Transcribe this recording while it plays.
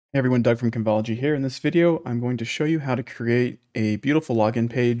Hey everyone, Doug from Convology here. In this video, I'm going to show you how to create a beautiful login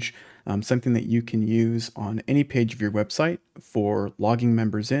page, something that you can use on any page of your website for logging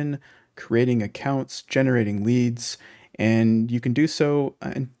members in, creating accounts, generating leads, and you can do so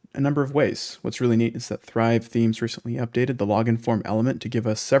in a number of ways. What's really neat is that Thrive Themes recently updated the login form element to give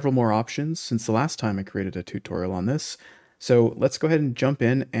us several more options since the last time I created a tutorial on this. So let's go ahead and jump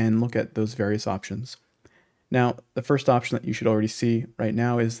in and look at those various options. Now, the first option that you should already see right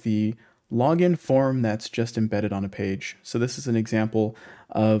now is the login form that's just embedded on a page. So this is an example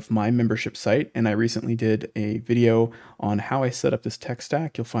of my membership site, and I recently did a video on how I set up this tech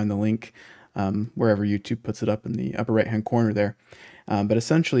stack. You'll find the link wherever YouTube puts it up in the upper right-hand corner there. But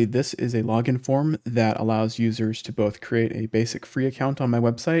essentially, this is a login form that allows users to both create a basic free account on my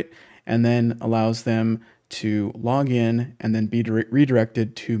website and then allows them to log in and then be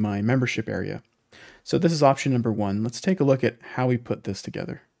redirected to my membership area. So this is option number one. Let's take a look at how we put this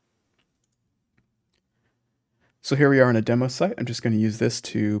together. So here we are on a demo site. I'm just going to use this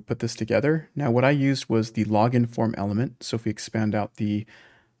to put this together. Now what I used was the login form element. So if we expand out the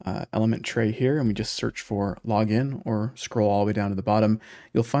element tray here and we just search for login or scroll all the way down to the bottom,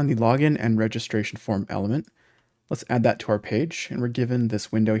 you'll find the login and registration form element. Let's add that to our page, and we're given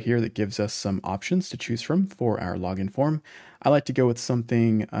this window here that gives us some options to choose from for our login form. I like to go with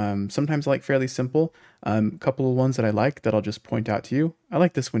something, sometimes I like fairly simple. A couple of ones that I like that I'll just point out to you. I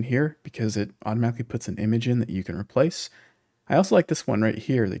like this one here because it automatically puts an image in that you can replace. I also like this one right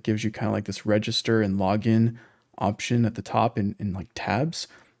here that gives you kind of like this register and login option at the top in like tabs.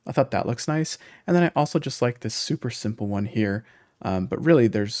 I thought that looks nice. And then I also just like this super simple one here. But really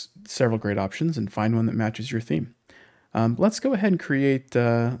there's several great options, and find one that matches your theme. Let's go ahead and create,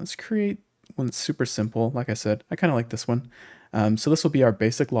 let's create one that's super simple. Like I said, I kind of like this one. So this will be our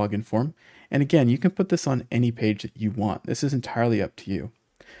basic login form. And again, you can put this on any page that you want. This is entirely up to you.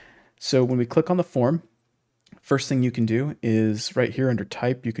 So when we click on the form, first thing you can do is right here under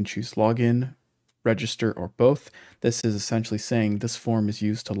type, you can choose login, register, or both. This is essentially saying this form is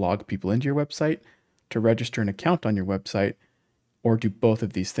used to log people into your website, to register an account on your website, or do both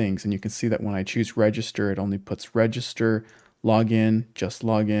of these things. And you can see that when I choose register, it only puts register, login, just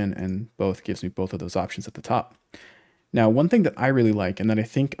login, and both gives me both of those options at the top. Now, one thing that I really like and that I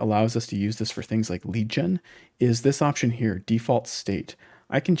think allows us to use this for things like lead gen is this option here, default state.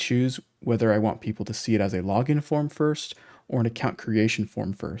 I can choose whether I want people to see it as a login form first or an account creation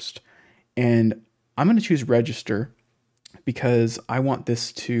form first. And I'm going to choose register because I want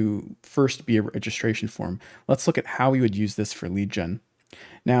this to first be a registration form. Let's look at how we would use this for lead gen.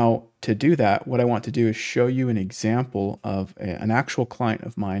 Now, to do that, what I want to do is show you an example of an actual client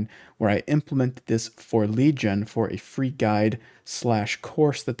of mine where I implemented this for lead gen for a free guide /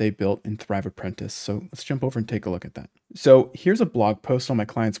 course that they built in Thrive Apprentice. So let's jump over and take a look at that. So here's a blog post on my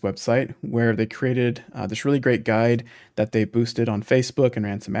client's website where they created this really great guide that they boosted on Facebook and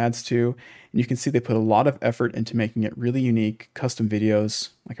ran some ads to. And you can see they put a lot of effort into making it really unique, custom videos,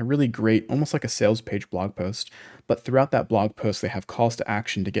 like a really great, almost like a sales page blog post. But throughout that blog post, they have calls to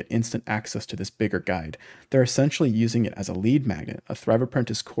action to get instant access to this bigger guide. They're essentially using it as a lead magnet, a Thrive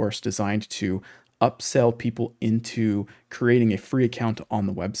Apprentice course designed to upsell people into creating a free account on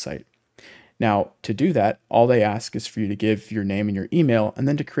the website. Now, to do that, all they ask is for you to give your name and your email and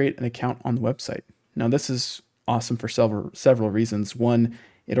then to create an account on the website. Now, this is awesome for several reasons. One,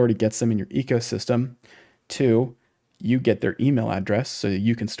 it already gets them in your ecosystem. Two, you get their email address so that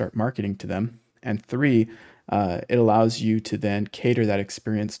you can start marketing to them. And three, it allows you to then cater that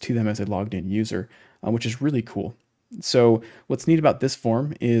experience to them as a logged in user, which is really cool. So what's neat about this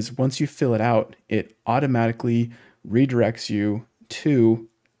form is once you fill it out, it automatically redirects you to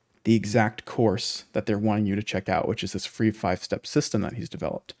the exact course that they're wanting you to check out, which is this free 5-step system that he's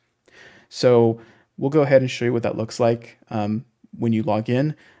developed. So we'll go ahead and show you what that looks like when you log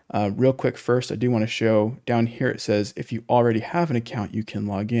in. Real quick first, I do want to show down here it says if you already have an account, you can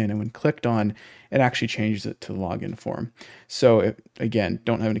log in. And when clicked on, it actually changes it to the login form. So if, again,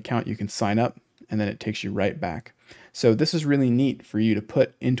 don't have an account, you can sign up and then it takes you right back. So this is really neat for you to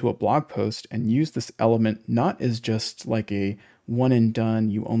put into a blog post and use this element not as just like a one and done,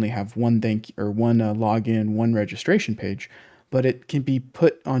 you only have one login, one registration page, but it can be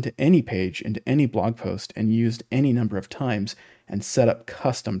put onto any page, into any blog post, and used any number of times and set up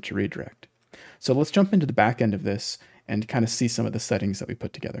custom to redirect. So let's jump into the back end of this and kind of see some of the settings that we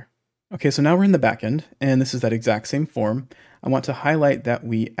put together. Okay, so now we're in the back end, and this is that exact same form. I want to highlight that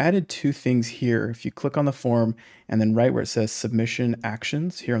we added two things here. If you click on the form and then right where it says submission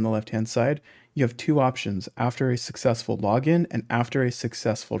actions here on the left-hand side, you have two options, after a successful login and after a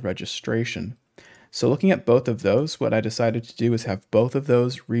successful registration. So looking at both of those, what I decided to do is have both of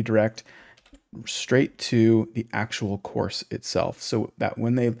those redirect straight to the actual course itself. So that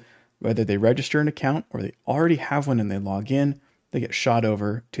whether they register an account or they already have one and they log in, they get shot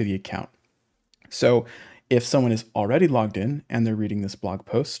over to the account. So if someone is already logged in and they're reading this blog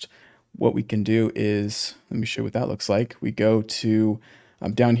post, what we can do is, let me show you what that looks like. We go to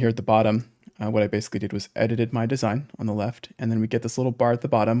down here at the bottom. What I basically did was edited my design on the left, and then we get this little bar at the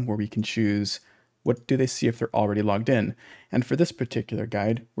bottom where we can choose what do they see if they're already logged in. And for this particular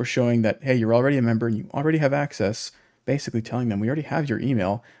guide, we're showing that, hey, you're already a member and you already have access, basically telling them we already have your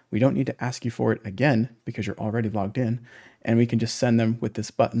email. We don't need to ask you for it again because you're already logged in, and we can just send them with this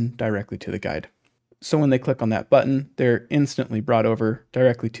button directly to the guide. So when they click on that button, they're instantly brought over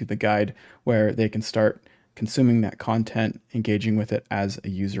directly to the guide where they can start consuming that content, engaging with it as a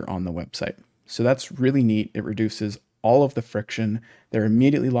user on the website. So that's really neat. It reduces all of the friction. They're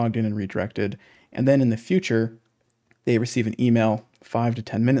immediately logged in and redirected. And then in the future, they receive an email 5 to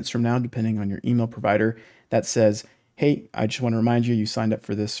 10 minutes from now, depending on your email provider, that says, hey, I just want to remind you, you signed up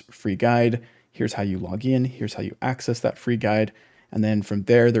for this free guide. Here's how you log in. Here's how you access that free guide. And then from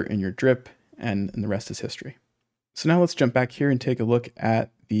there, they're in your drip, and the rest is history. So now let's jump back here and take a look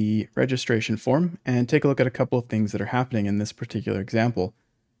at the registration form and take a look at a couple of things that are happening in this particular example.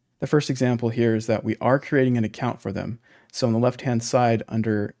 The first example here is that we are creating an account for them. So on the left-hand side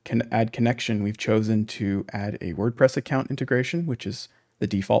under Add Connection, we've chosen to add a WordPress account integration, which is the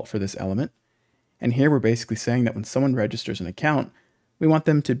default for this element. And here we're basically saying that when someone registers an account, we want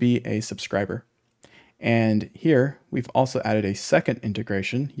them to be a subscriber. And here we've also added a second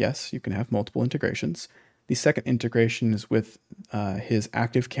integration. Yes, you can have multiple integrations. The second integration is with his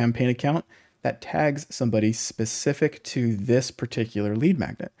active campaign account that tags somebody specific to this particular lead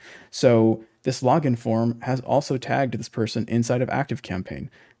magnet. So this login form has also tagged this person inside of ActiveCampaign.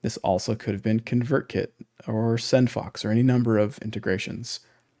 This also could have been ConvertKit or SendFox or any number of integrations.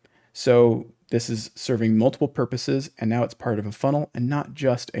 So this is serving multiple purposes, and now it's part of a funnel and not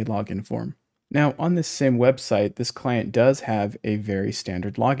just a login form. Now on this same website, this client does have a very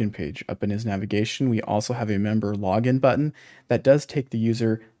standard login page. Up in his navigation, we also have a member login button that does take the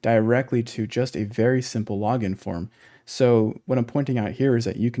user directly to just a very simple login form. So what I'm pointing out here is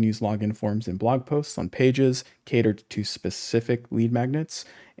that you can use login forms in blog posts, on pages, catered to specific lead magnets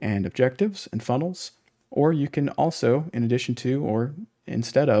and objectives and funnels. Or you can also, in addition to or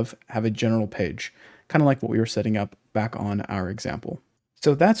instead of, have a general page, kind of like what we were setting up back on our example.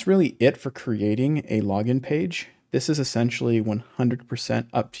 So that's really it for creating a login page. This is essentially 100%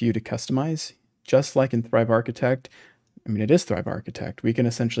 up to you to customize. Just like in Thrive Architect, I mean, it is Thrive Architect. We can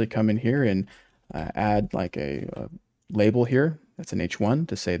essentially come in here and add like a label here. That's an H1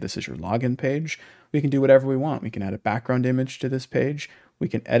 to say this is your login page. We can do whatever we want. We can add a background image to this page. We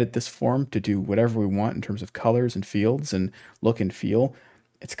can edit this form to do whatever we want in terms of colors and fields and look and feel.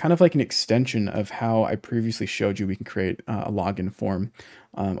 It's kind of like an extension of how I previously showed you we can create a login form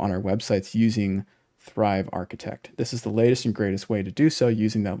on our websites using Thrive Architect. This is the latest and greatest way to do so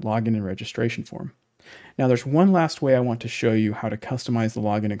using that login and registration form. Now there's one last way I want to show you how to customize the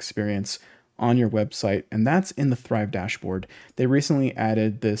login experience on your website, and that's in the Thrive dashboard. They recently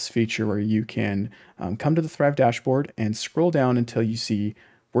added this feature where you can come to the Thrive dashboard and scroll down until you see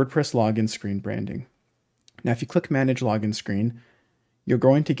WordPress login screen branding. Now if you click Manage Login Screen, you're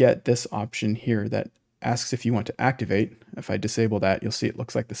going to get this option here that asks if you want to activate. If I disable that, you'll see it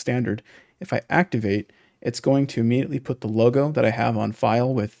looks like the standard. If I activate, it's going to immediately put the logo that I have on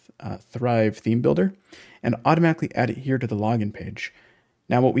file with Thrive Theme Builder and automatically add it here to the login page.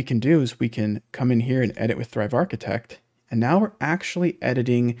 Now what we can do is we can come in here and edit with Thrive Architect, and now we're actually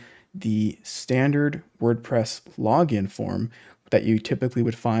editing the standard WordPress login form that you typically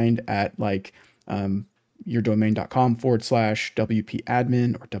would find at like yourdomain.com/WP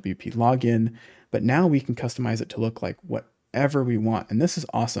admin or WP login. But now we can customize it to look like whatever we want. And this is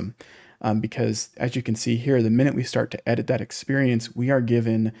awesome because as you can see here, the minute we start to edit that experience, we are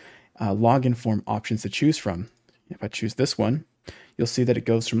given login form options to choose from. If I choose this one, you'll see that it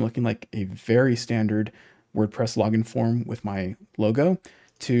goes from looking like a very standard WordPress login form with my logo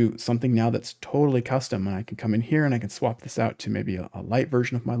to something now that's totally custom. And I can come in here and I can swap this out to maybe a light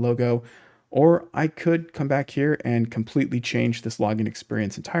version of my logo. Or I could come back here and completely change this login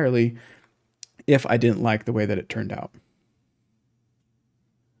experience entirely if I didn't like the way that it turned out.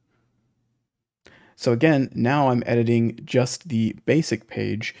 So again, now I'm editing just the basic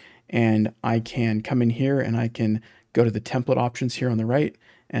page, and I can come in here and I can go to the template options here on the right,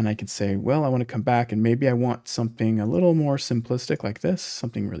 and I can say, well, I want to come back and maybe I want something a little more simplistic like this,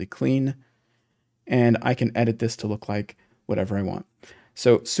 something really clean, and I can edit this to look like whatever I want.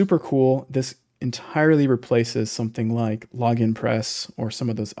 So super cool. This entirely replaces something like Login Press or some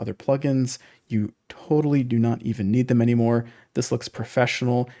of those other plugins. You totally do not even need them anymore. This looks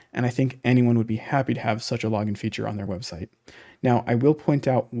professional, and I think anyone would be happy to have such a login feature on their website. Now, I will point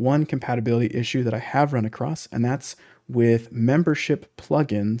out one compatibility issue that I have run across, and that's with membership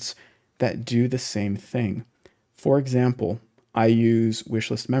plugins that do the same thing. For example, I use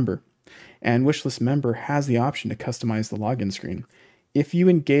Wishlist Member, and Wishlist Member has the option to customize the login screen. If you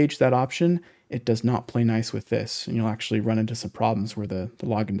engage that option, it does not play nice with this, and you'll actually run into some problems where the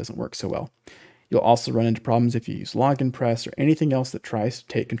login doesn't work so well. You'll also run into problems if you use Login Press or anything else that tries to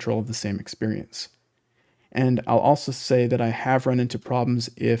take control of the same experience. And I'll also say that I have run into problems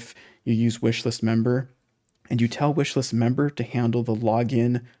if you use Wishlist Member and you tell Wishlist Member to handle the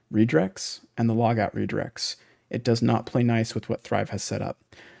login redirects and the logout redirects. It does not play nice with what Thrive has set up.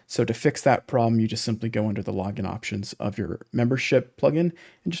 So to fix that problem, you just simply go under the login options of your membership plugin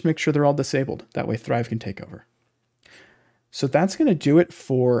and just make sure they're all disabled. That way Thrive can take over. So that's going to do it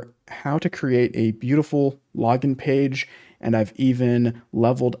for how to create a beautiful login page. And I've even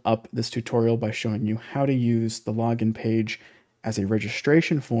leveled up this tutorial by showing you how to use the login page as a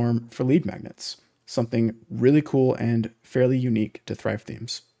registration form for lead magnets. Something really cool and fairly unique to Thrive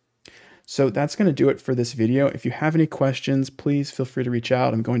themes. So that's going to do it for this video. If you have any questions, please feel free to reach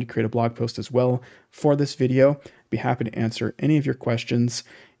out. I'm going to create a blog post as well for this video. I'd be happy to answer any of your questions,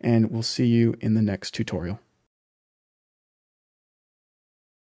 and we'll see you in the next tutorial.